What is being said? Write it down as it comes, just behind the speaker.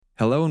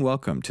Hello and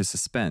welcome to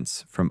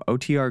Suspense from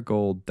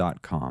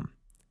OTRGold.com.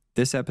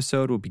 This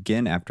episode will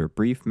begin after a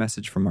brief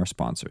message from our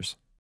sponsors.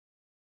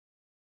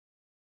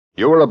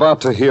 You are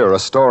about to hear a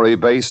story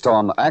based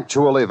on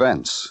actual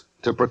events.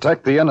 To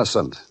protect the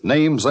innocent,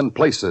 names and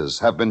places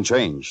have been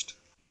changed.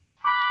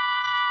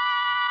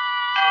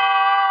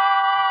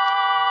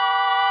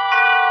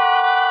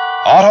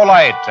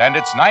 Autolite and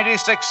its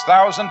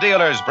 96,000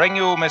 dealers bring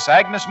you Miss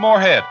Agnes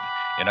Moorehead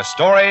in a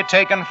story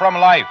taken from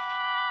life.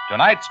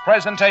 Tonight's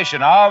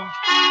presentation of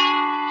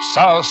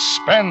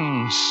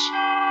Suspense.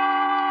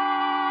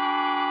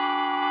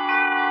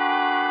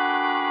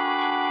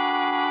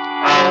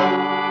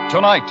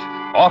 Tonight,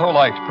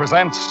 Autolite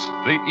presents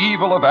The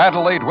Evil of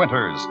Adelaide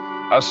Winters,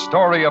 a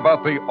story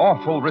about the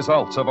awful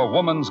results of a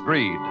woman's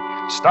greed,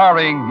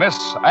 starring Miss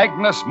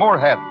Agnes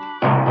Moorehead.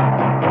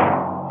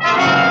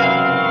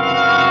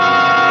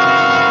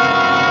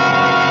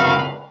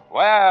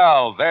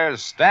 Well,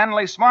 there's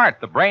Stanley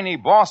Smart, the brainy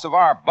boss of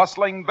our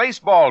bustling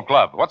baseball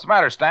club. What's the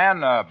matter,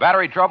 Stan?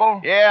 Battery trouble?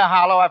 Yeah,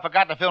 Hollow, I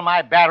forgot to fill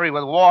my battery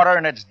with water,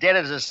 and it's dead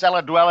as a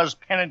cellar dweller's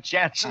pennant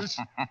chances.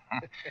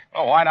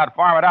 Well, why not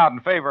farm it out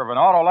in favor of an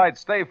Autolite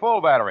Stay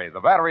Full battery,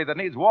 the battery that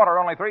needs water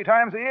only 3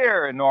 times a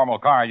year in normal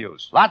car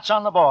use? Lots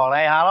on the ball,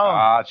 eh,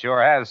 Hollow? It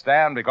sure has,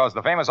 Stan, because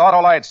the famous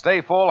Autolite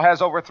Stay Full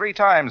has over 3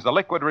 times the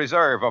liquid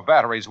reserve of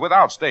batteries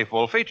without Stay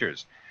Full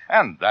features.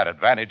 And that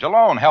advantage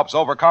alone helps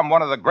overcome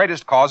one of the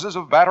greatest causes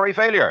of battery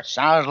failure.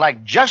 Sounds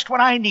like just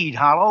what I need,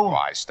 Hollow.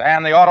 Why,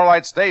 Stan, the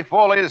Autolite Stay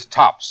Full is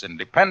tops in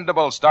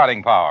dependable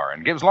starting power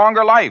and gives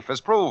longer life,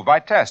 as proved by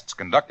tests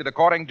conducted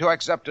according to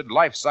accepted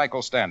life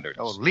cycle standards.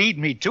 Oh, lead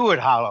me to it,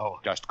 Hollow.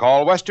 Just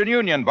call Western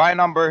Union by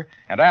number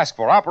and ask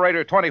for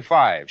Operator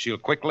 25. She'll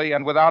quickly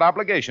and without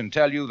obligation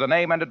tell you the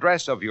name and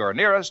address of your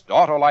nearest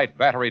Autolite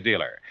battery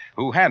dealer,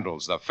 who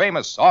handles the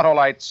famous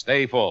Autolite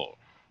Stay Full,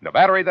 the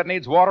battery that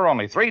needs water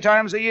only 3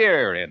 times a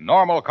year in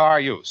normal car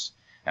use.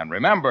 And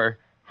remember,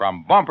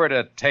 from bumper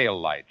to tail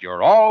light,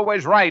 you're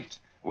always right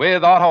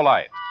with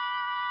Autolite.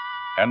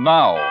 And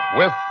now,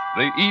 with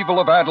The Evil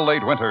of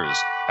Adelaide Winters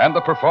and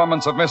the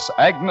performance of Miss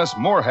Agnes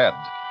Moorehead,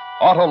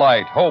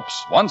 Autolite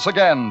hopes once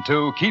again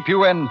to keep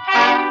you in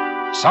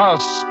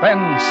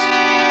suspense.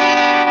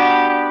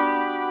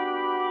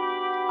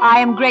 I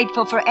am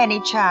grateful for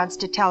any chance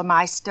to tell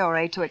my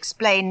story, to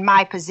explain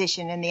my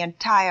position in the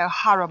entire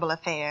horrible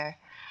affair.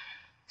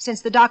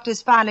 Since the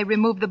doctors finally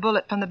removed the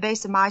bullet from the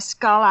base of my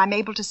skull, I'm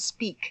able to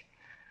speak.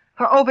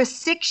 For over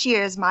 6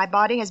 years, my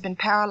body has been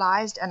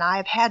paralyzed, and I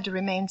have had to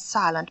remain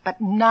silent,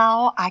 but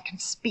now I can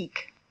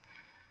speak.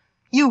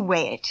 You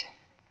weigh it.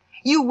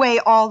 You weigh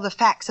all the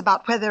facts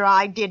about whether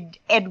I did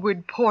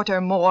Edward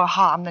Porter more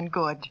harm than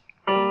good.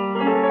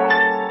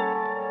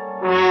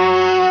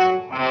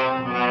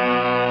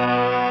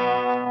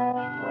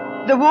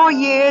 The war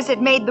years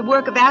had made the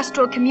work of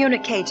astral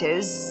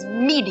communicators,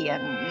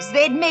 mediums.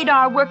 They'd made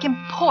our work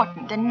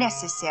important and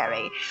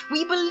necessary.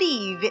 We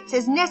believe it's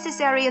as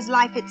necessary as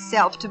life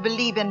itself to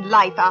believe in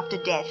life after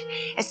death,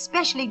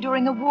 especially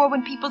during a war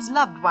when people's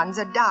loved ones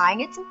are dying.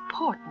 It's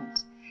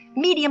important.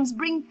 Mediums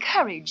bring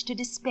courage to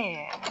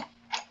despair.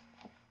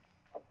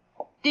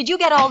 Did you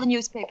get all the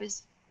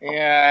newspapers?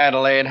 Yeah,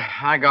 Adelaide,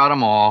 I got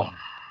them all.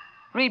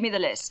 Read me the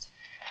list.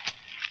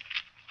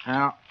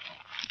 Now,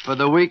 for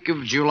the week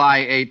of July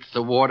 8th,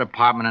 the War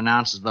Department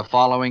announces the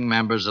following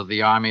members of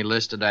the Army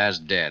listed as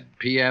dead.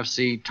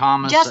 PFC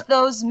Thomas... Just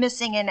those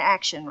missing in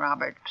action,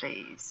 Robert,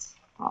 please.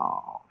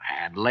 Oh,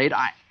 Adelaide,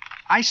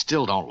 I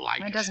still don't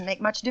like it. It doesn't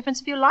make much difference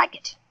if you like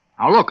it.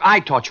 Now, look, I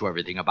taught you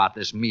everything about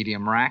this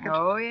medium racket.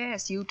 Oh,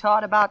 yes, you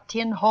taught about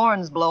tin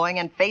horns blowing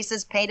and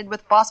faces painted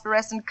with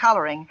phosphorescent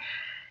coloring.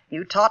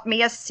 You taught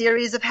me a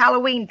series of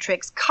Halloween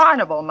tricks,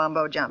 carnival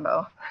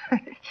mumbo-jumbo.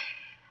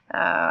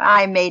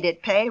 I made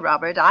it pay,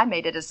 Robert. I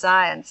made it a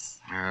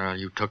science.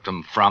 You took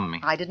them from me.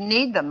 I didn't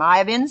need them. I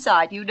have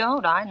insight. You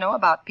don't. I know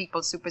about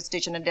people's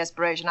superstition and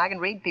desperation. I can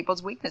read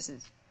people's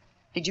weaknesses.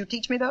 Did you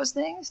teach me those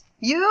things?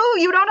 You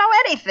don't know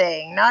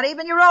anything. Not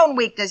even your own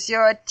weakness.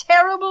 You're a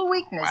terrible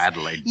weakness. Oh,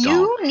 Adelaide, don't.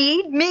 You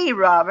need me,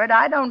 Robert.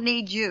 I don't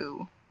need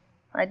you.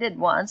 I did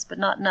once, but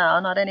not now,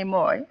 not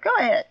anymore. Go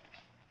ahead.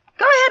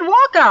 Go ahead,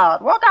 walk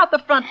out. Walk out the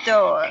front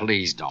door.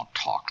 Please don't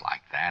talk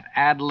like that.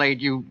 Adelaide,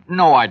 you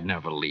know I'd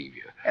never leave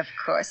you. Of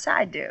course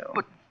I do.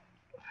 But,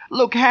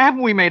 look,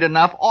 haven't we made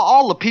enough?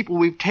 All the people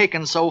we've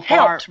taken so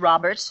far... Helped,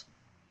 Robert.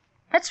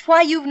 That's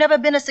why you've never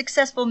been a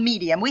successful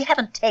medium. We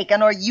haven't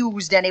taken or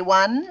used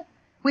anyone.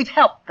 We've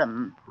helped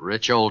them.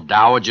 Rich old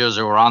dowagers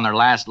who are on their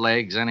last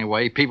legs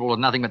anyway. People with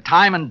nothing but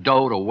time and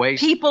dough to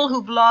waste. People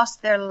who've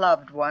lost their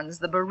loved ones,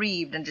 the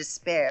bereaved and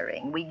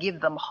despairing. We give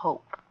them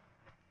hope.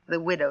 The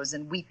widows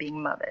and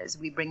weeping mothers.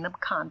 We bring them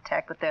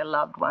contact with their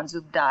loved ones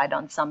who've died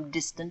on some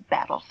distant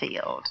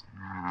battlefield.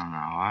 I don't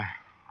know.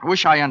 I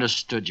wish I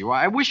understood you.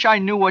 I wish I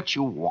knew what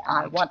you want.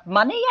 I want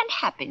money and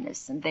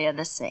happiness, and they're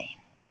the same.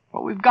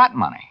 Well, we've got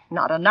money.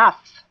 Not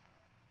enough.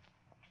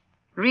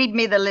 Read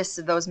me the lists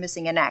of those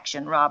missing in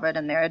action, Robert,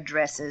 and their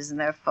addresses and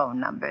their phone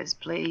numbers,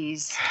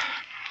 please.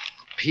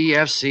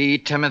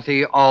 PFC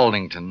Timothy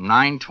Aldington,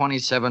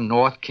 927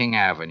 North King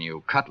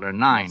Avenue, Cutler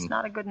 9. It's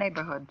not a good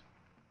neighborhood.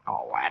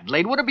 Oh,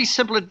 Adelaide, would it be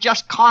simple to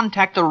just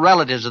contact the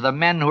relatives of the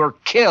men who were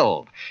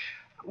killed?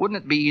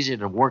 Wouldn't it be easier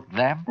to work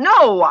them?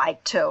 No, I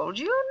told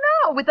you.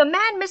 No. With a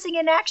man missing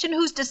in action,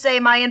 who's to say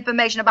my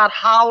information about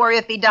how or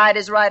if he died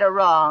is right or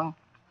wrong?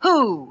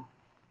 Who?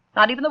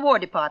 Not even the War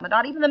Department.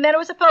 Not even the men who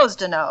are supposed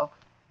to know.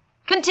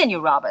 Continue,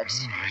 Roberts.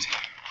 All right.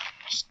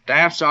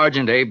 Staff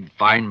Sergeant Abe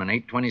Feynman,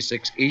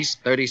 826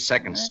 East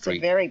 32nd Street.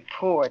 It's a very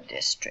poor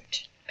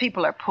district.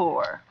 People are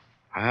poor.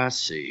 I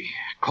see.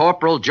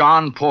 Corporal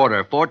John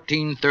Porter,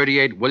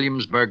 1438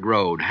 Williamsburg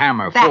Road,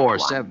 Hammer, That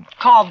 47. one.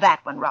 Call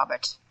that one,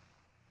 Roberts.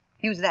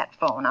 Use that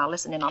phone. I'll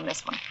listen in on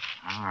this one.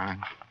 All right.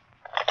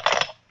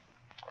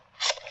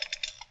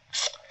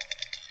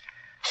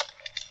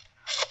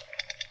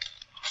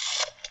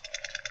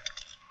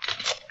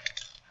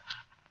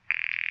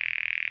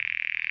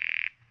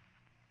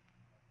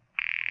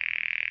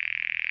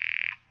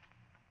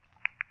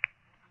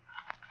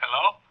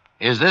 Hello?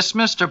 Is this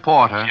Mr.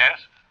 Porter? Yes?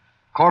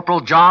 Corporal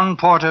John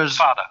Porter's...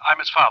 Father. I'm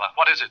his father.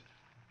 What is it?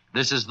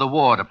 This is the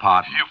War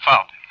Department. You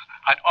found him.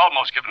 I'd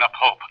almost given up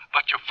hope,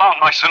 but you found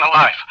my son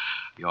alive.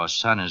 Your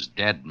son is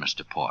dead,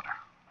 Mr. Porter.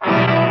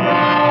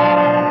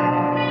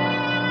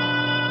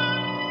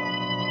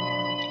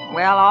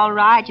 Well, all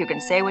right. You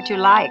can say what you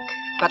like.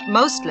 But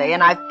mostly,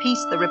 and I've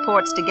pieced the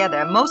reports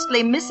together,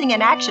 mostly missing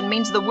in action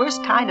means the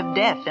worst kind of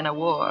death in a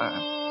war.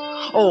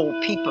 Oh,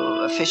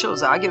 people,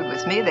 officials argued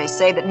with me. They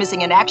say that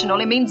missing in action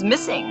only means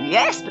missing.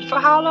 Yes, but for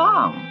how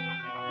long?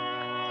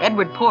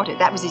 Edward Porter,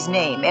 that was his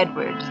name,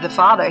 Edward. The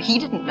father, he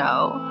didn't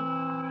know.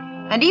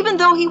 And even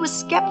though he was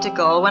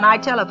skeptical when I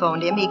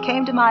telephoned him, he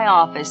came to my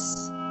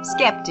office,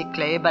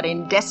 skeptically, but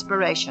in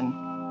desperation.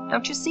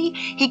 Don't you see?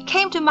 He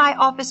came to my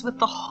office with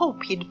the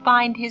hope he'd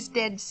find his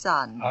dead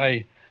son.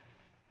 I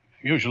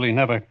usually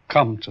never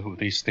come to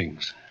these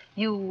things.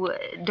 You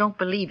don't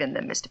believe in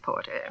them, Mr.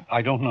 Porter.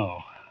 I don't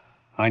know.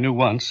 I knew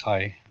once.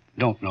 I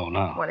don't know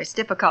now. Well, it's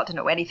difficult to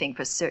know anything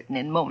for certain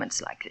in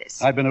moments like this.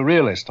 I've been a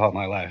realist all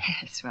my life.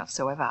 Yes, well,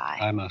 so have I.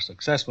 I'm a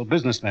successful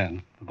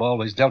businessman. I've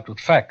always dealt with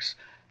facts.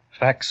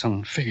 Facts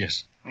and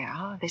figures.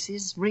 Well, this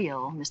is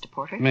real, Mr.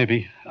 Porter.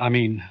 Maybe.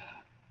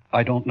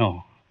 I don't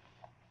know.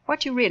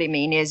 What you really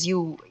mean is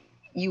you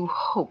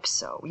hope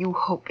so. You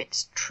hope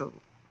it's true.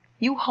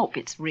 You hope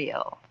it's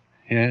real.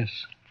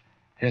 Yes.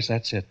 Yes,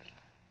 that's it.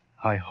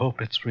 I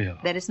hope it's real.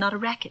 That it's not a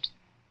racket.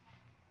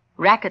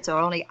 Rackets are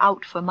only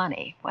out for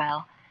money.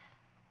 Well,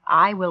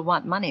 I will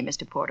want money,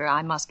 Mr. Porter.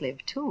 I must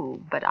live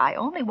too, but I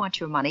only want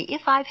your money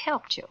if I've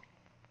helped you.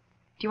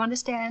 Do you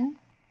understand?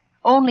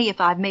 Only if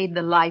I've made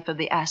the life of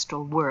the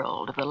astral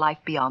world, of the life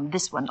beyond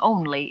this one,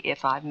 only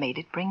if I've made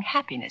it bring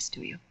happiness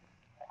to you.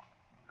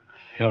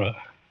 You're a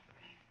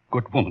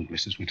good woman,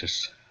 Mrs.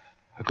 Winters.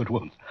 A good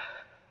woman.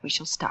 We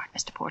shall start,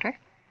 Mr. Porter,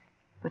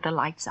 with the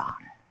lights on,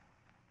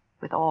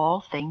 with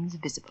all things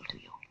visible to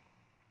you.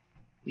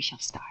 We shall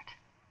start.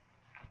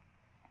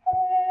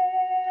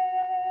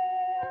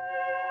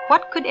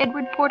 What could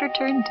Edward Porter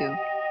turn to?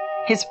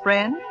 His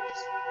friends?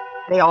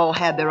 They all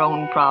had their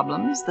own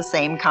problems, the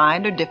same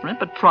kind or different,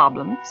 but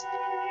problems.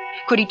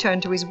 Could he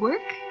turn to his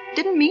work?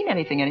 Didn't mean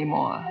anything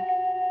anymore.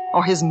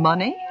 Or his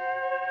money?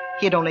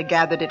 He had only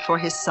gathered it for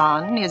his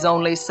son, his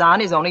only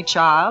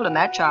child, and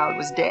that child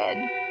was dead.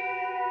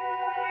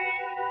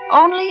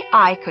 Only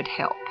I could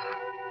help.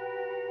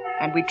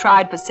 And we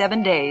tried for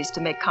 7 days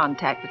to make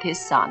contact with his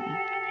son.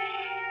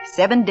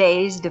 7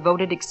 days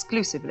devoted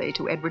exclusively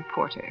to Edward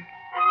Porter.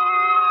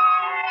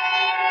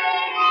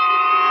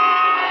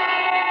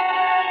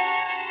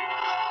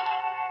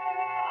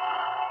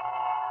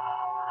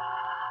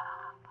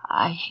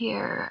 I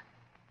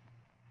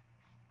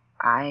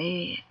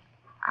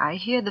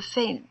hear the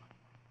faint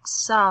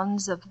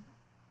sounds of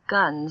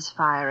guns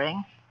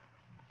firing.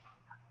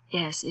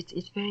 Yes,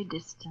 it's very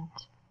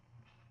distant.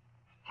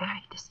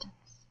 Very distant.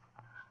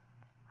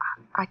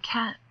 I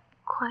can't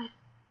quite...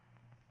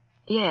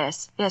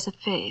 Yes, a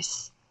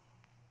face.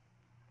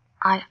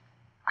 I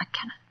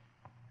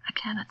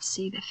cannot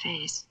see the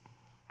face.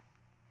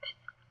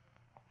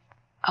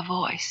 A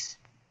voice.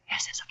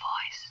 Yes, there's a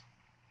voice.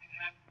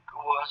 It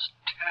was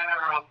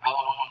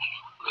terrible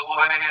the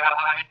way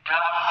I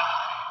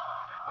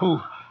died.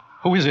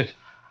 Who is it?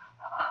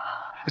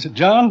 Is it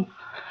John?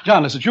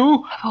 John, is it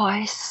you? A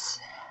voice.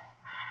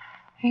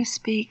 You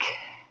speak.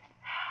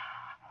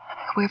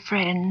 We're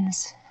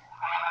friends.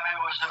 I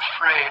was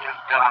afraid of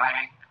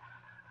dying,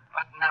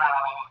 but now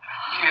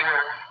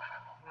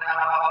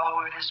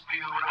it is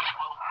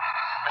beautiful.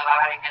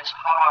 Dying is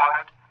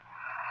hard,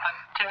 but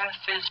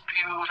death is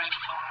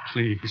beautiful.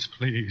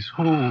 Please,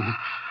 who? John.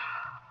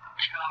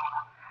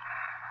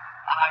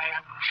 I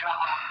am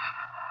John.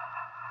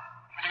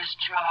 It is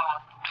John,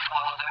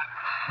 Father.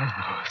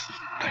 Oh,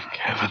 thank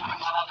heaven.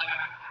 Mother,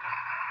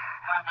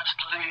 I must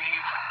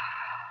leave.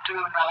 Do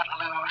not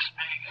lose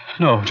me.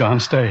 No, John,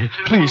 stay.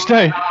 Please,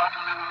 stay. Do not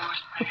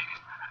lose me.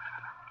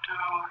 Do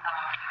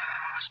not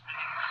lose me.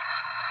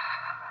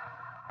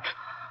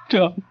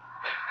 John.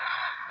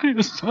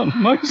 Dear son,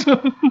 my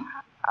son.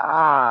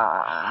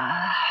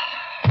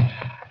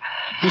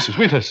 Mrs.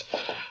 Winters.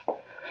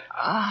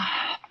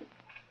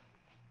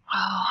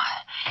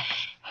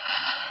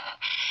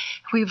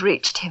 We've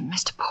reached him,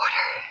 Mr. Porter.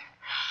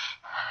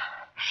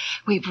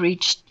 We've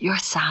reached your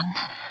son.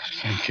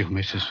 Thank you,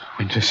 Mrs.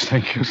 Winters.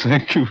 Thank you,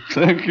 thank you,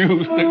 thank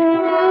you. Thank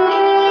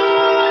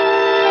you.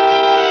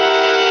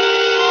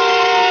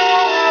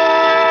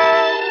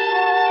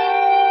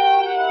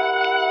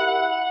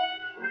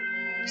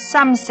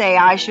 Some say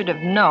I should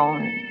have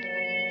known.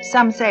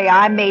 Some say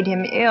I made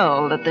him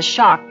ill, that the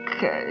shock,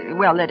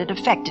 that it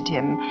affected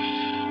him.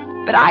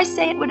 But I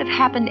say it would have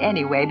happened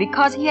anyway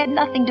because he had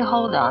nothing to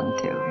hold on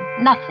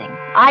to. Nothing.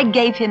 I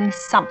gave him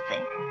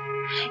something.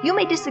 You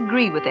may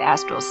disagree with the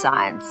astral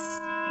science.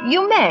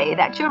 You may,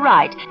 that's your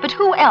right. But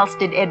who else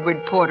did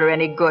Edward Porter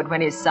any good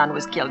when his son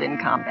was killed in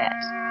combat?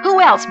 Who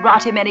else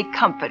brought him any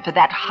comfort for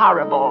that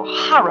horrible,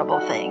 horrible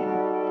thing?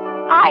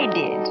 I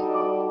did.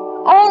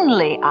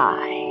 Only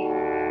I.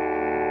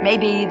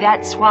 Maybe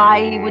that's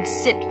why he would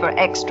sit for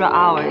extra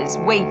hours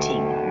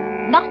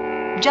waiting.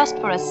 Not just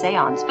for a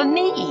seance, for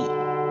me.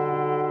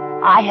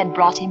 I had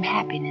brought him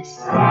happiness.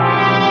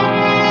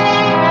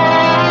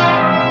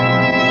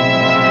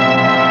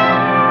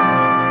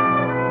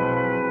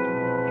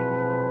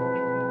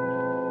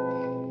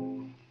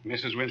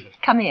 Mrs. Winters.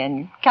 Come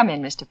in,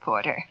 Mr.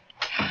 Porter.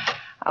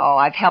 Oh,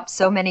 I've helped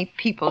so many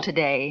people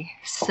today.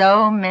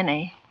 So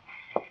many.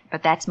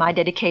 But that's my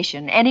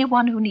dedication.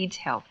 Anyone who needs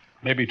help.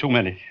 Maybe too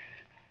many.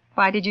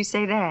 Why did you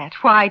say that?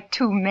 Why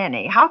too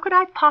many? How could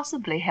I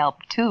possibly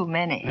help too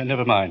many?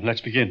 Never mind.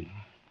 Let's begin.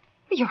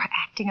 You're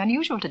acting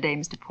unusual today,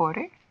 Mr.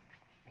 Porter.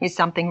 Is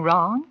something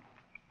wrong?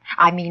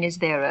 I mean, is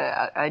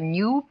there a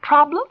new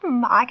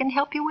problem I can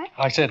help you with?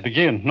 I said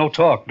begin. No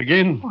talk.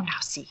 Begin. Oh, now,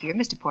 see here,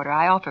 Mr. Porter,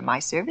 I offer my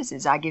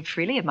services. I give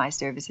freely of my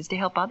services to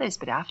help others,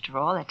 but after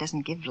all, that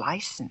doesn't give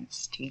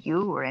license to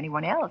you or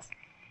anyone else.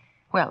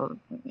 Well,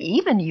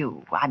 even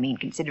you. I mean,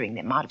 considering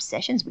the amount of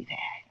sessions we've had.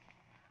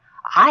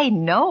 I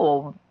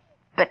know,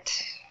 but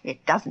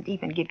it doesn't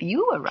even give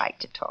you a right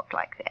to talk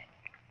like that.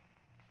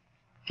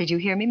 Did you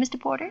hear me, Mr.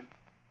 Porter?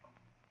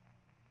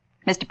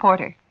 Mr.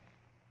 Porter.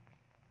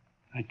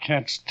 I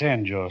can't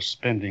stand your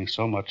spending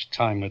so much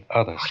time with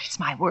others. Well, it's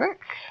my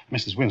work.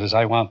 Mrs. Winters,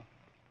 I want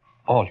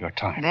all your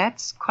time.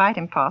 That's quite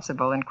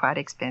impossible and quite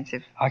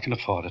expensive. I can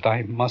afford it.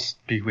 I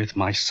must be with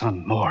my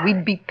son more.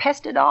 We'd be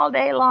pestered all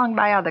day long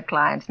by other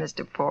clients,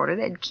 Mr. Porter.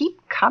 They'd keep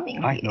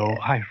coming I here. know.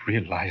 I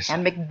realize.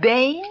 And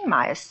McBain,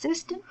 my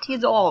assistant,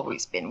 he's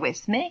always been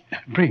with me.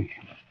 Bring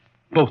him.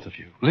 Both of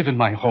you. Live in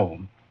my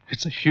home.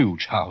 It's a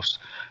huge house.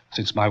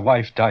 Since my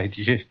wife died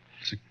years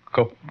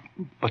ago.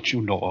 But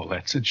you know all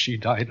that since she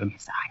died. And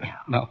yes, I know.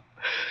 Now,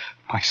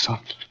 my son.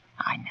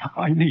 I know.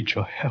 I need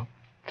your help.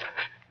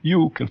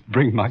 You can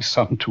bring my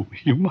son to me.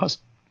 You must.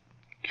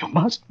 You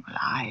must. Well,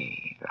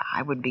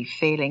 I would be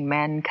failing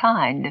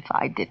mankind if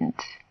I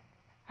didn't.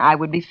 I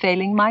would be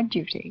failing my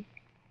duty.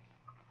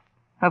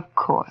 Of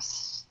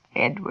course,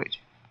 Edward.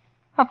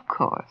 Of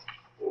course.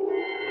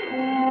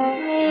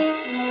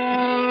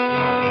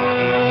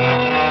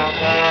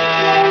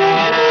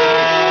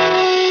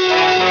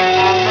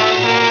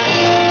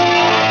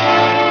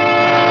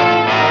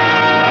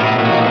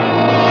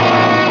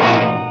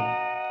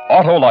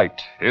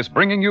 Autolite is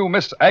bringing you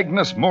Miss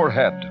Agnes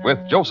Moorehead with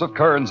Joseph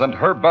Kearns and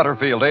Herb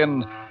Butterfield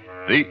in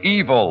The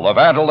Evil of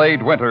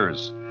Adelaide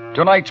Winters.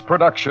 Tonight's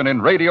production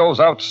in radio's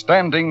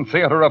outstanding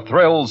theater of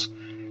thrills,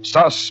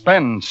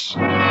 Suspense.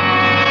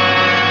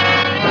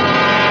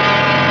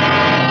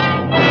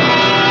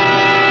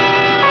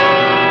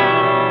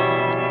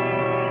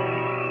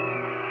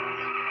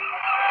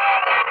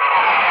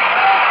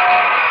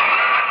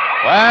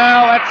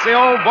 Well, that's the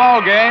old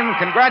ball game.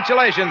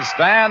 Congratulations,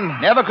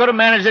 Stan. Never could have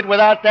managed it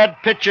without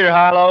that pitcher,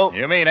 Harlow.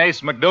 You mean Ace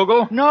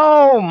McDougal?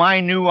 No, my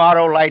new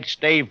Autolite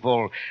Stay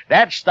Full.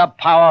 That's the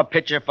power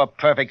pitcher for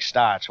perfect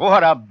starts.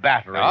 What a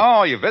battery.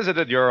 Oh, you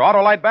visited your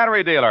Autolite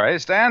battery dealer, eh,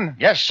 Stan?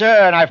 Yes,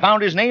 sir, and I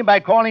found his name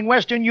by calling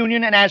Western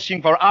Union and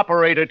asking for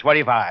operator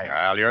 25.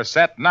 Well, you're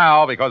set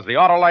now because the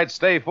Autolite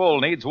Stay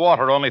Full needs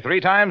water only 3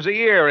 times a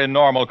year in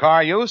normal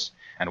car use.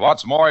 And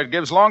what's more, it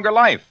gives longer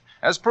life,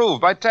 as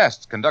proved by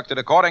tests conducted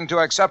according to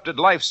accepted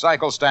life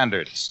cycle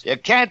standards. You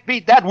can't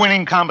beat that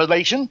winning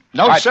combination.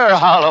 No, Right. sir,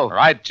 Harlow.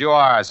 Right you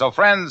are. So,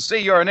 friends, see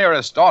your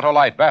nearest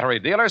Autolite battery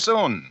dealer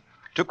soon.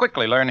 To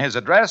quickly learn his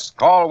address,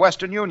 call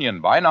Western Union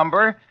by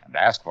number and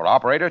ask for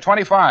operator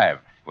 25.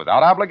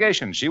 Without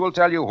obligation, she will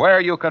tell you where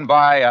you can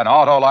buy an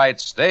Autolite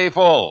Stay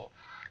Full,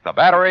 the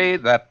battery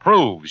that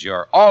proves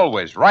you're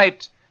always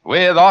right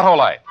with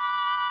Autolite.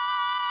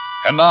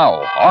 And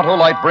now,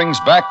 Autolite brings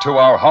back to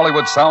our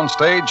Hollywood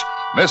soundstage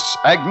Miss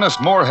Agnes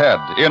Moorehead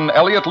in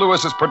Elliot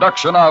Lewis's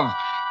production of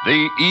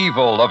The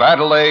Evil of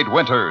Adelaide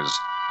Winters,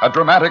 a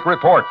dramatic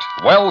report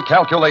well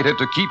calculated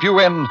to keep you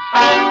in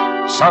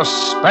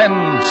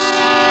suspense.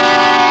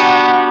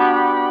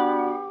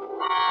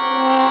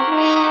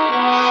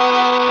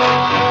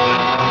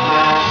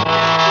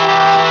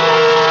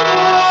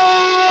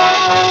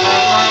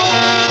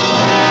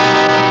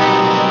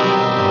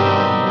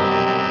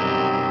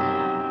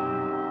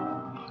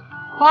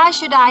 Why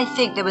should I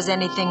think there was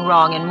anything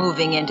wrong in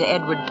moving into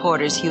Edward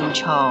Porter's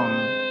huge home?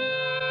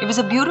 It was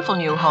a beautiful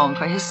new home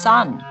for his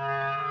son.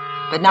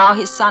 But now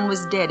his son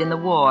was dead in the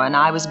war, and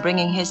I was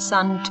bringing his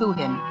son to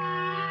him,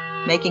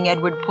 making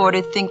Edward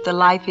Porter think the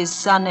life his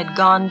son had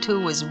gone to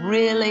was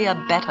really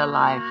a better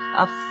life,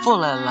 a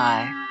fuller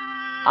life,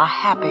 a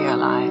happier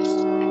life.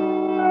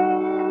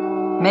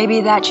 Maybe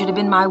that should have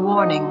been my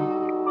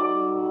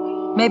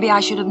warning. Maybe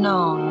I should have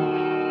known.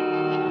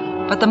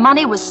 But the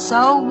money was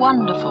so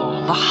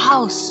wonderful. The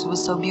house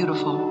was so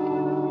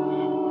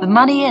beautiful. The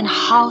money and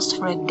house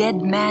for a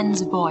dead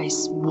man's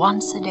voice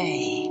once a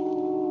day.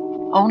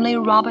 Only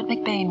Robert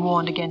McBain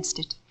warned against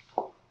it.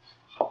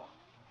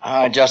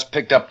 I just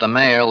picked up the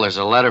mail. There's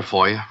a letter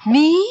for you.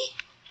 Me?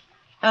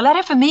 A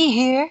letter for me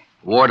here?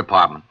 War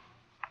Department.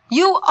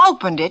 You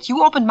opened it.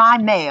 You opened my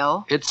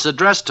mail. It's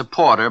addressed to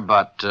Porter,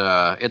 but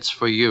it's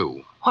for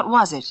you. What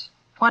was it?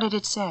 What did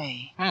it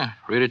say? Yeah,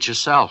 read it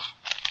yourself.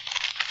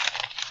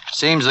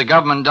 Seems the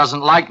government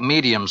doesn't like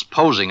mediums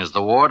posing as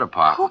the War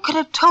Department. Who could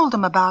have told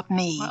them about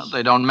me? Well,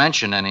 they don't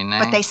mention any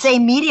names. But they say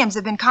mediums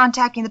have been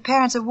contacting the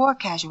parents of war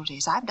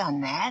casualties. I've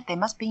done that. They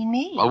must be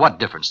me. Well, what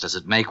difference does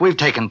it make? We've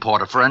taken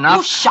Porter for enough.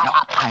 You shut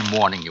up. I'm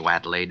warning you,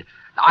 Adelaide.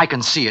 I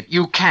can see it.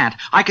 You can't.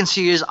 I can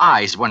see his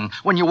eyes when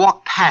you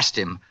walk past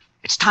him.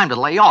 It's time to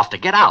lay off, to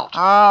get out.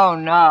 Oh,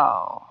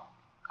 no.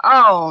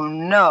 Oh,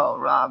 no,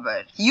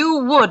 Robert. You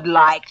would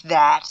like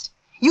that.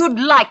 You'd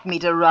like me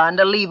to run,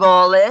 to leave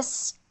all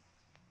this.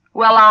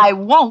 Well, I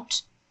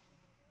won't.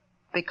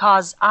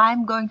 Because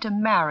I'm going to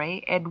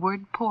marry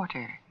Edward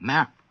Porter.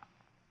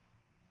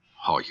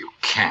 Oh, you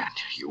can't.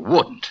 You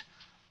wouldn't.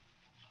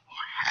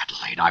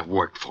 Adelaide, I've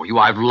worked for you.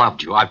 I've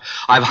loved you. I've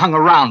hung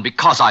around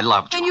because I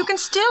loved you. And you can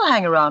still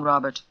hang around,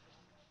 Robert.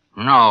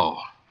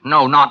 No,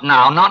 not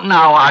now. Not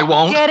now, I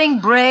won't. Getting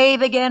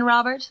brave again,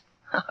 Robert?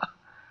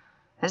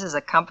 This is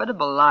a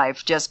comfortable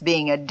life, just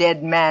being a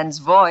dead man's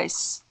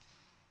voice.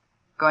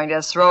 Going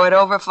to throw it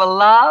over for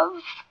love?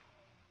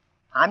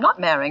 I'm not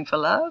marrying for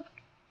love.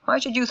 Why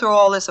should you throw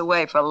all this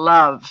away for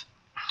love?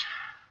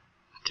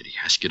 Did he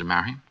ask you to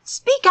marry him?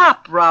 Speak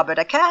up, Robert.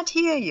 I can't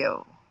hear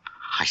you.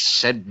 I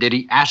said, did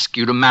he ask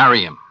you to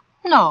marry him?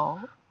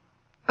 No,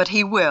 but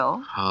he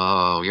will.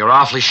 Oh, you're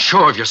awfully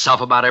sure of yourself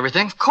about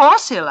everything. Of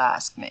course he'll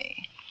ask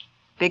me.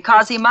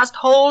 Because he must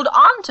hold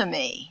on to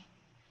me.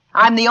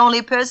 I'm the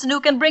only person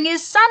who can bring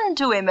his son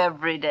to him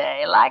every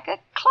day, like a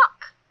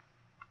clock,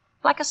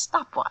 like a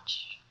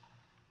stopwatch,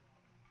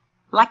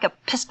 like a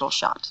pistol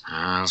shot.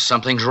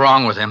 Something's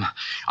wrong with him.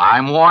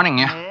 I'm warning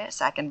you.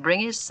 Yes, I can bring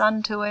his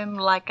son to him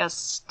like a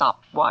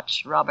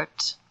stopwatch,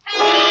 Robert.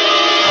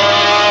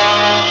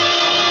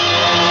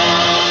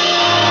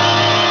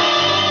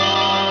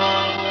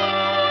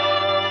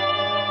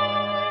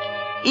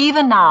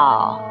 Even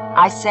now,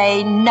 I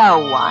say no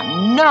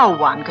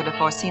one could have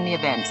foreseen the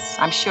events.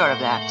 I'm sure of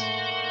that.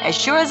 As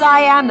sure as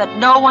I am that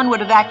no one would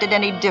have acted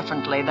any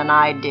differently than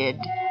I did.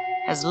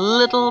 As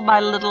little by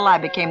little I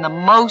became the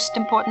most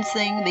important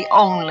thing, the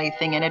only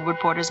thing in Edward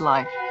Porter's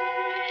life.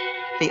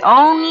 The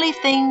only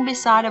thing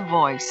beside a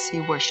voice he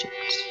worshipped.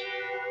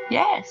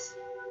 Yes,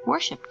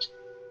 worshipped.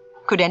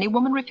 Could any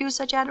woman refuse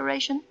such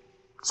adoration?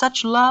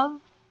 Such love?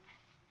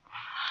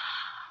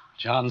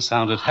 John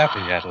sounded happy,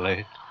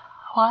 Adelaide.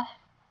 What?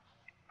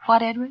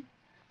 What, Edward?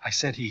 I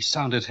said he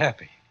sounded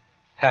happy.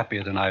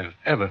 Happier than I've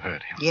ever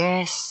heard him.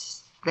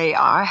 Yes, they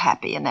are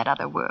happy in that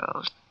other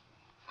world.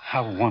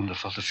 How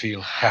wonderful to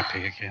feel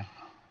happy again.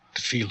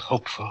 To feel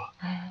hopeful.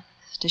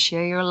 Yes, to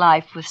share your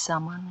life with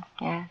someone,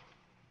 yes.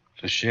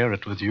 To share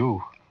it with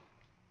you.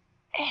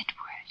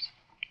 Edward.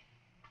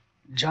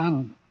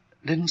 John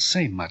didn't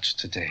say much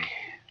today.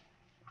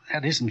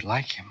 That isn't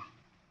like him.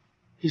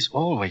 He's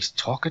always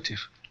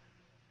talkative.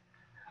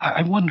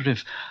 I wonder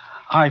if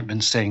I've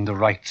been saying the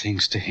right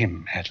things to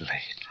him,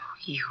 Adelaide.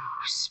 You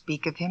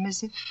speak of him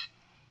as if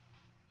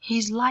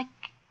he's like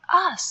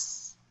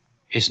us.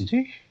 Isn't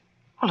he?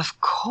 Well, of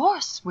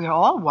course. We're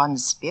all one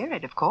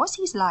spirit. Of course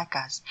he's like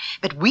us.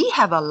 But we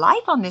have a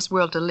life on this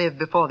world to live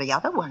before the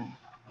other one.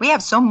 We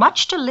have so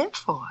much to live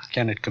for.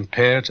 Can it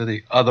compare to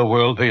the other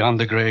world beyond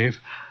the grave?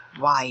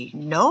 Why,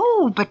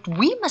 no, but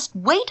we must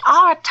wait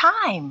our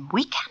time.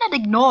 We cannot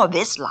ignore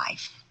this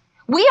life.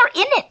 We are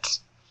in it.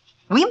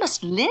 We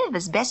must live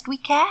as best we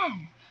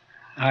can.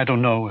 I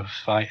don't know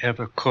if I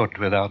ever could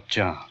without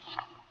John.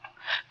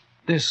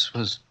 This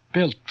was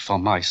built for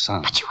my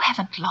son. But you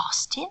haven't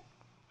lost him.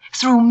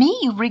 Through me,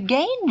 you've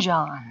regained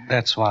John.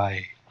 That's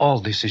why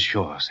all this is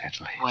yours,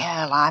 Adelaide.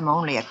 Well, I'm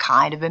only a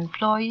kind of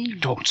employee.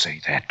 Don't say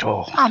that,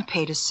 don't. I'm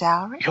paid a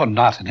salary. You're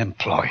not an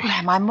employee. Well,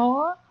 am I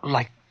more?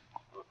 Like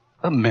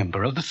a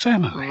member of the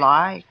family.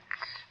 Like,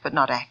 but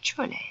not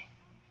actually.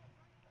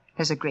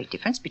 There's a great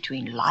difference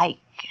between like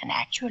and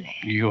actually.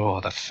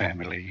 You're the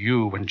family.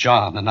 You and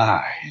John and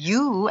I.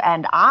 You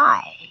and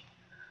I.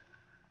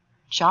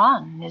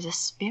 John is a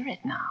spirit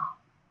now.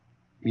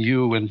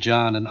 You and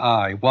John and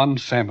I, one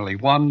family,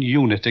 one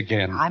unit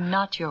again. I'm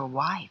not your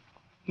wife.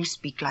 You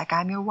speak like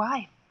I'm your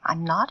wife.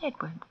 I'm not,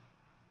 Edward.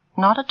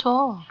 Not at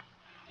all.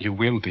 You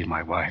will be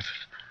my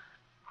wife.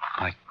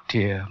 My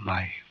dear,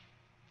 my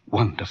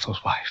wonderful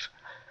wife.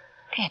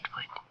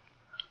 Edward.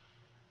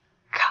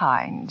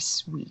 Kind,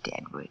 sweet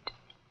Edward.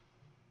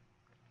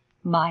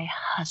 My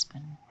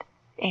husband,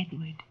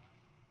 Edward.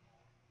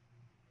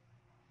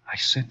 I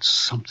sense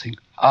something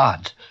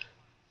odd.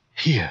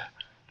 Here,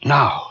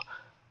 now,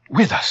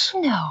 with us.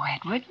 No,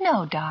 Edward,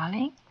 no,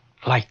 darling.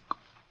 Like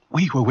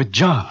we were with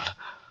John.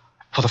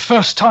 For the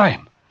first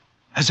time.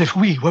 As if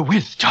we were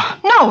with John.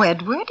 No,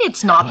 Edward,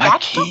 it's not like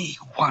that. He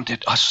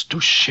wanted us to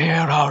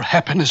share our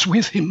happiness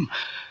with him.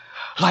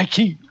 Like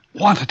he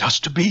wanted us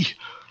to be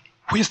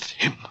with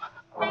him.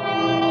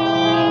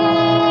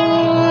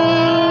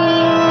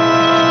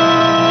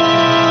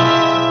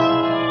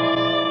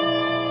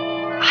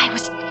 I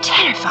was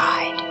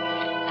terrified.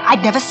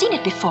 I'd never seen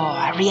it before,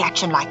 a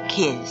reaction like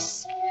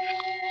his.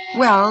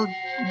 Well,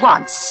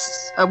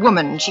 once, a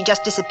woman, she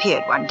just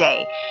disappeared one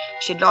day.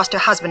 She'd lost her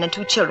husband and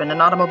 2 children in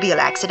an automobile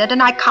accident,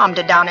 and I calmed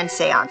her down in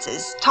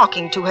seances,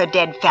 talking to her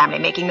dead family,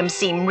 making them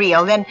seem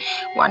real. Then,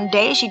 one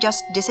day, she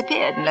just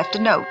disappeared and left a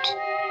note.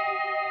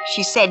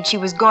 She said she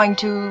was going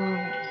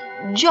to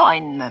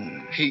join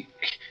them.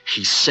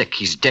 He's sick.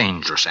 He's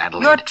dangerous,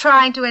 Adelaide. You're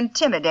trying to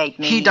intimidate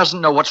me. He doesn't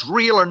know what's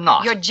real or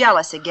not. You're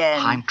jealous again.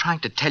 I'm trying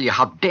to tell you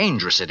how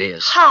dangerous it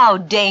is. How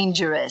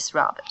dangerous,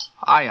 Robert?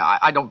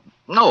 I don't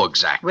know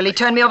exactly. Will he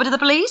turn me over to the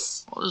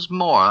police? Well, there's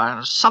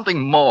more. Something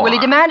more. Will he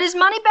demand his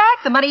money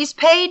back? The money he's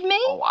paid me?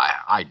 Oh,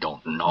 I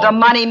don't know. The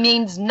money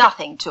means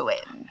nothing to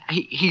him.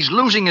 He's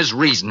losing his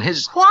reason.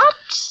 His... What?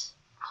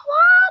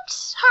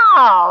 What?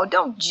 How?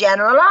 Don't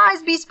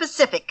generalize. Be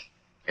specific.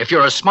 If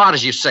you're as smart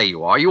as you say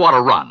you are, you ought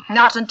to run.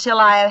 Not until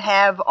I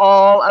have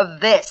all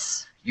of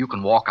this. You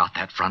can walk out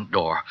that front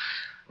door.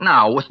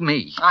 Now, with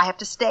me. I have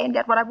to stay and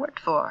get what I worked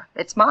for.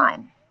 It's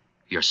mine.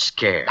 You're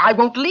scared. I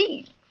won't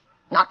leave.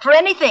 Not for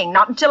anything.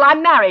 Not until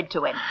I'm married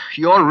to him.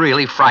 You're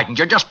really frightened.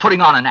 You're just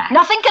putting on an act.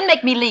 Nothing can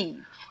make me leave.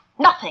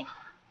 Nothing.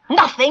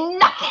 Nothing.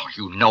 Oh,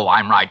 you know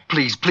I'm right.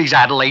 Please, please,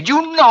 Adelaide.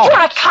 You know. You're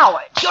a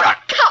coward. You're a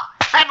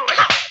coward. Adelaide.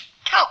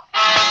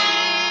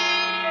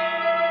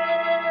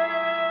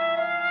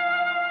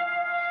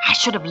 I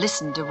should have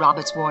listened to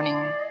Robert's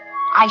warning.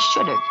 I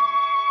should have.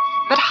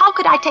 But how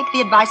could I take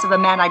the advice of a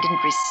man I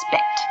didn't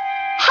respect?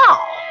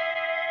 How?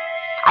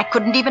 I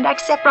couldn't even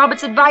accept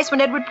Robert's advice when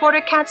Edward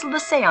Porter canceled the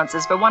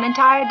seances for one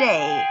entire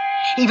day,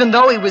 even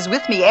though he was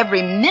with me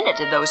every minute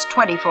of those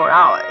 24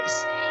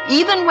 hours.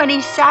 Even when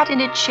he sat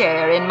in a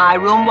chair in my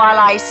room while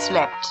I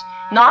slept,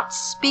 not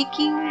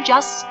speaking,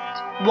 just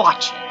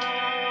watching.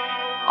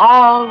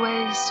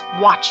 Always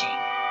watching.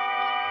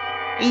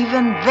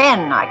 Even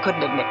then, I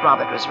couldn't admit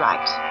Robert was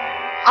right.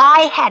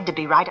 I had to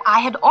be right. I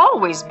had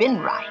always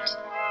been right.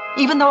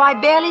 Even though I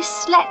barely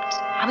slept,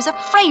 I was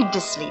afraid to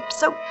sleep,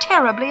 so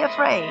terribly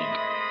afraid.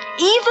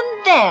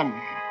 Even then,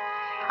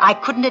 I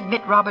couldn't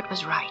admit Robert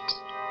was right.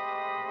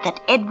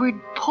 That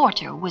Edward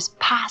Porter was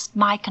past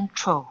my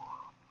control.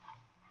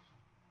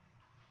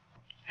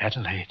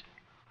 Adelaide.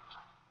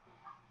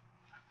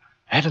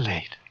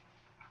 Adelaide.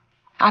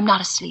 I'm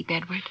not asleep,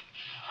 Edward.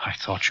 I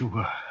thought you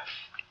were.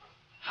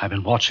 I've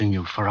been watching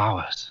you for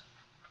hours.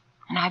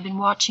 And I've been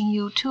watching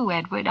you too,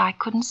 Edward. I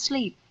couldn't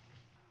sleep.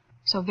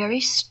 So very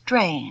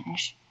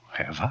strange.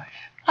 Have I?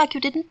 Like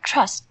you didn't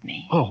trust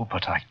me. Oh,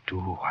 but I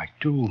do,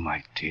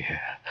 my dear.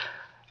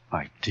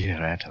 My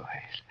dear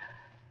Adelaide.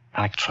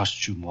 I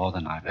trust you more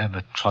than I've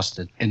ever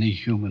trusted any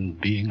human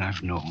being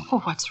I've known. Oh,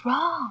 what's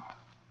wrong?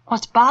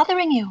 What's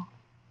bothering you?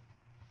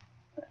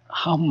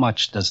 How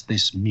much does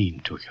this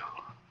mean to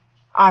you?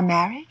 Our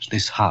marriage?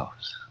 This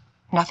house?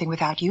 Nothing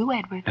without you,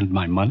 Edward. And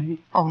my money?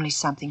 Only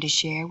something to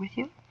share with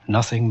you.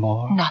 Nothing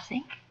more?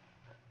 Nothing.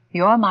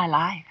 You're my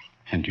life.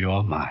 And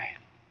you're mine.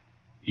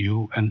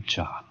 You and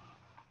John.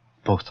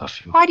 Both of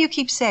you. Why do you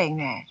keep saying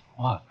that?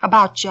 What?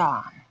 About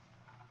John.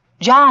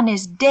 John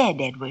is dead,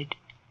 Edward.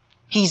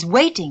 He's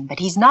waiting, but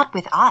he's not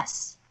with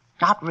us.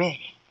 Not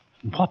really.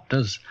 What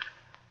does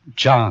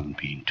John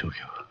mean to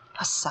you?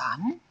 A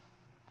son?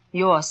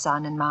 Your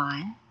son and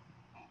mine.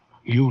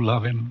 You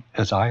love him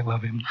as I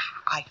love him?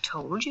 I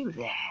told you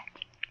that.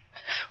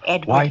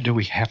 Edward. Why do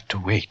we have to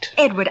wait?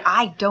 Edward,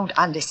 I don't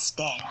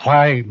understand.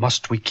 Why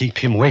must we keep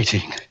him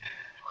waiting?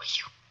 Oh,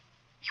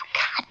 you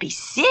can't be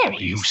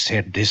serious. You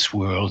said this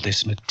world,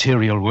 this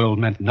material world,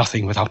 meant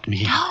nothing without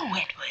me. No,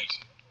 Edward.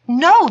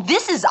 No,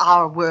 this is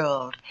our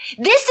world.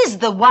 This is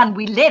the one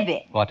we live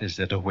in. What is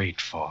there to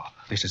wait for?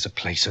 This is a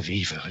place of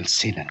evil and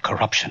sin and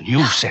corruption.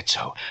 You said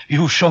so.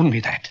 You've shown me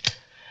that.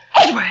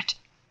 Edward!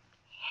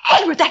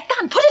 Edward, that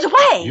gun, put it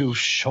away! You've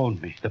shown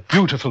me the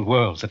beautiful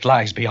world that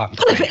lies beyond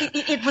the veil.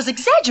 It was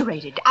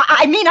exaggerated.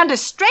 I mean, under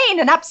strain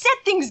and upset,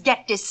 things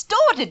get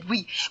distorted.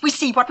 We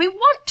see what we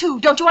want to.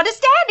 Don't you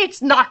understand?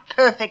 It's not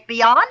perfect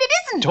beyond. It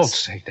isn't. Don't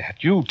say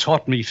that. You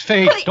taught me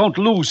faith. Don't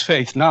lose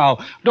faith now.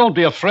 Don't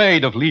be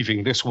afraid of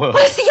leaving this world.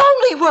 Well, it's the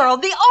only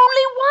world, the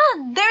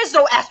only one. There is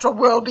no astral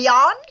world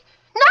beyond.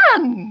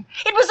 None.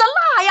 It was a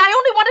lie. I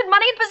only wanted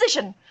money and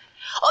position.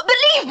 Oh,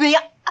 believe me,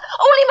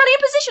 only money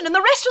and position, and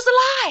the rest was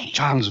a lie.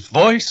 John's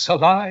voice a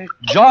lie?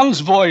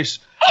 John's voice?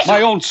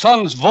 My own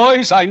son's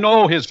voice? I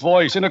know his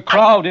voice. In a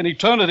crowd, in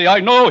eternity, I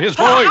know his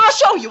voice. I'll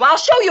show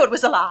you it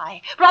was a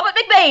lie. Robert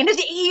McBain,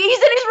 he's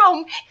in his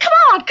room. Come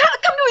on, come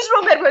to his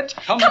room, Edward.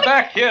 Come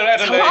back here,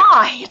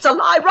 Adelaide. It's a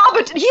lie,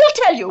 Robert, and he'll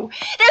tell you.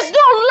 There's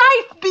no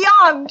life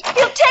beyond.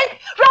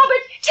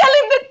 Robert, tell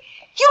him that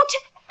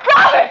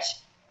Robert,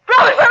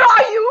 where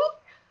are you?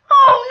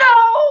 Oh, no.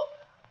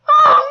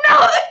 Oh, no,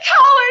 the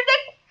coward,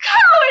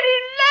 he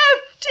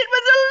left. It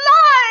was a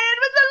lie.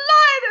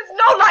 There's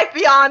no life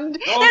beyond.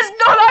 There's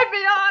no life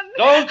beyond.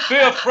 Don't be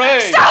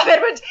afraid. Stop,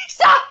 Edward.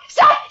 Stop.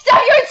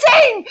 You're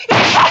insane.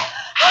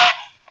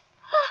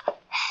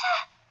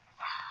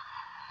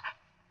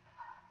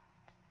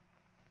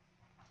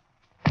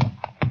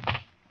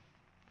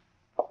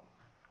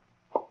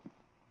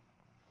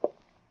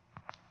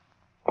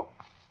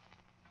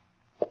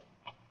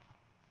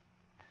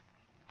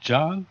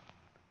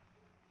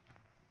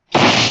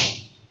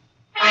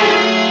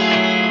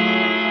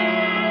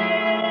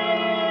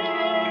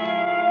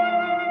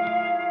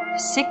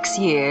 'John?6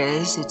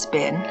 years it's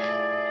been.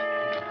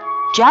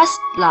 Just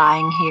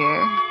lying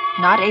here,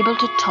 not able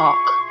to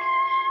talk,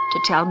 to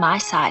tell my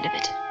side of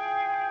it.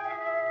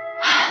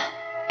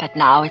 But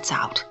now it's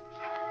out.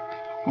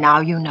 Now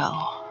you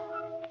know.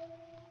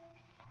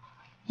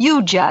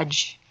 You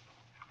judge.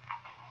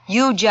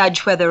 You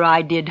judge whether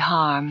I did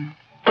harm.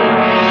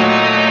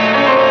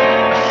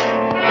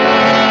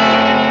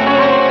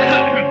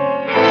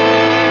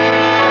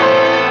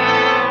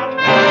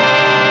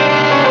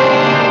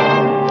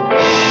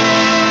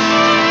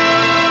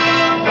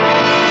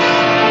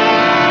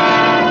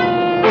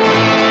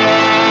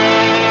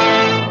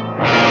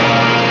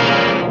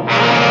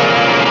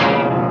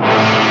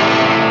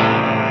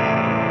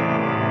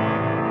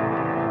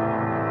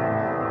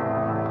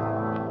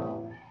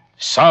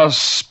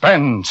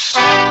 Suspense.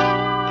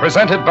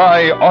 Presented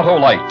by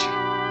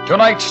Autolite.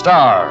 Tonight's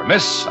star,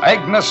 Miss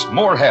Agnes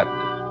Moorehead.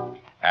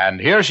 And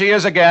here she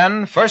is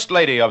again, First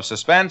Lady of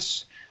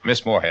Suspense,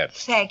 Miss Moorehead.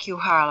 Thank you,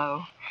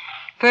 Harlow.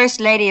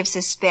 First Lady of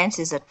Suspense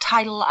is a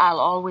title I'll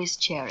always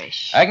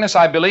cherish. Agnes,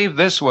 I believe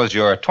this was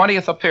your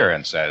 20th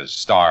appearance as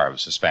star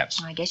of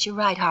Suspense. I guess you're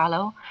right,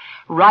 Harlow.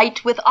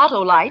 Right with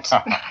Autolite.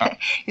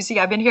 You see,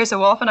 I've been here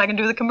so often I can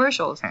do the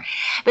commercials.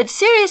 But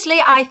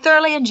seriously, I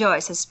thoroughly enjoy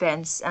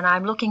Suspense, and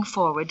I'm looking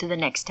forward to the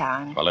next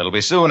time. Well, it'll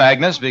be soon,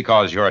 Agnes,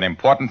 because you're an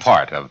important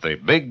part of the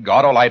big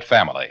Autolite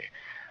family.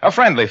 A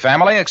friendly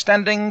family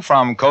extending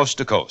from coast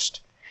to coast.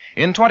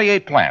 In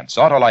 28 plants,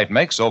 Autolite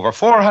makes over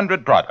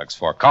 400 products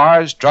for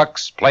cars,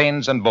 trucks,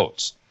 planes, and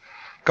boats.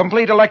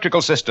 Complete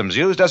electrical systems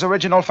used as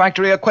original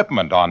factory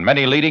equipment on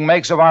many leading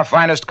makes of our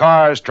finest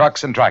cars,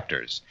 trucks, and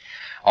tractors.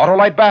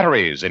 Autolite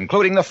batteries,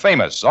 including the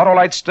famous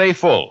Autolite Stay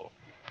Full.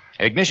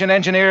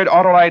 Ignition-engineered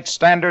Autolite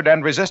standard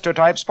and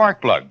resistor-type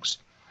spark plugs.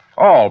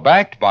 All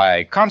backed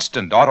by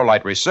constant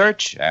Autolite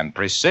research and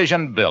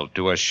precision built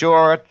to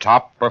assure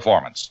top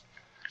performance.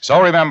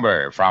 So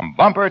remember, from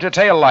bumper to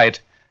tail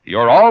light,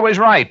 you're always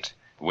right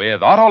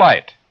with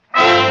Autolite.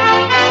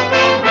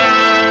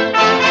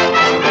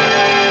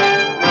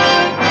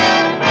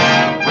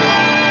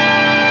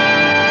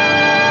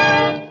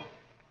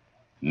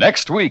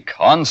 Next week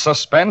on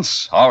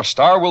Suspense, our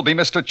star will be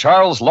Mr.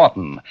 Charles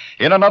Lawton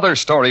in another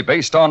story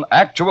based on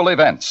actual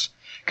events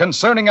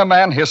concerning a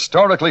man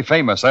historically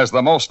famous as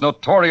the most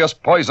notorious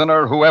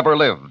poisoner who ever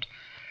lived.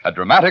 A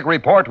dramatic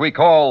report we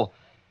call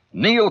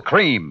Neil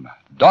Cream,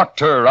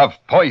 Doctor of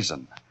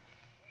Poison.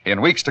 In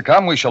weeks to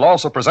come, we shall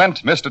also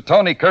present Mr.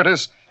 Tony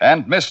Curtis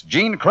and Miss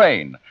Jean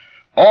Crane,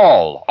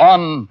 all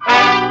on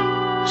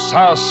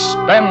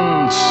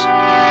Suspense.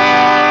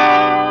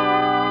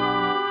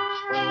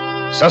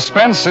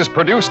 Suspense is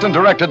produced and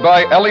directed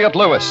by Elliot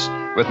Lewis,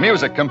 with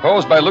music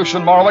composed by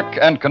Lucian Morwick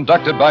and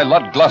conducted by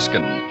Lud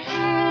Gluskin.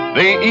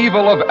 The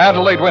Evil of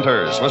Adelaide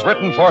Winters was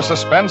written for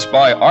Suspense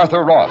by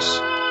Arthur Ross.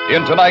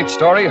 In tonight's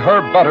story,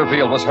 Herb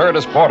Butterfield was heard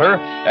as Porter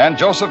and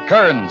Joseph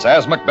Kearns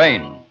as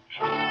McBain.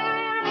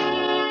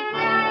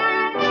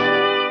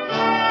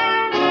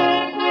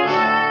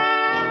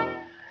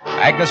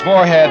 Agnes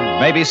Moorehead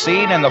may be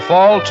seen in the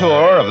fall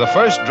tour of the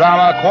first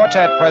drama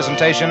quartet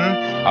presentation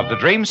of the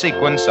dream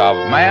sequence of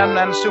Man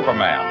and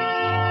Superman.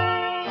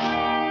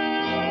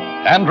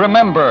 And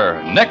remember,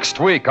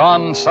 next week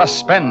on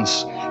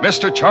Suspense,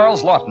 Mr.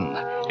 Charles Lawton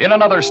in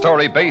another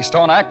story based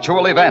on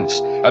actual events,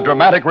 a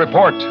dramatic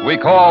report we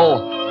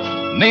call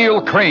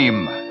Neil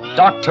Cream,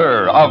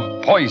 Doctor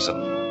of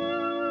Poison.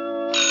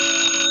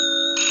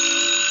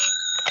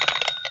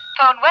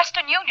 Phone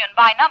Western Union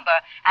by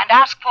number and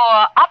ask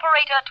for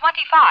Operator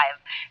 25.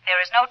 There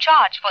is no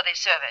charge for this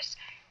service.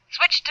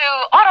 Switch to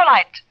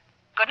Autolite.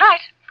 Good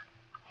night.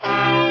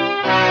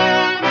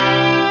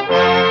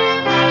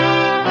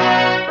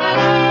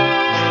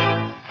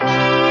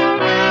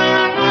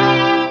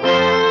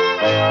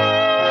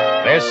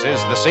 This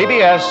is the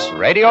CBS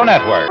Radio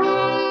Network.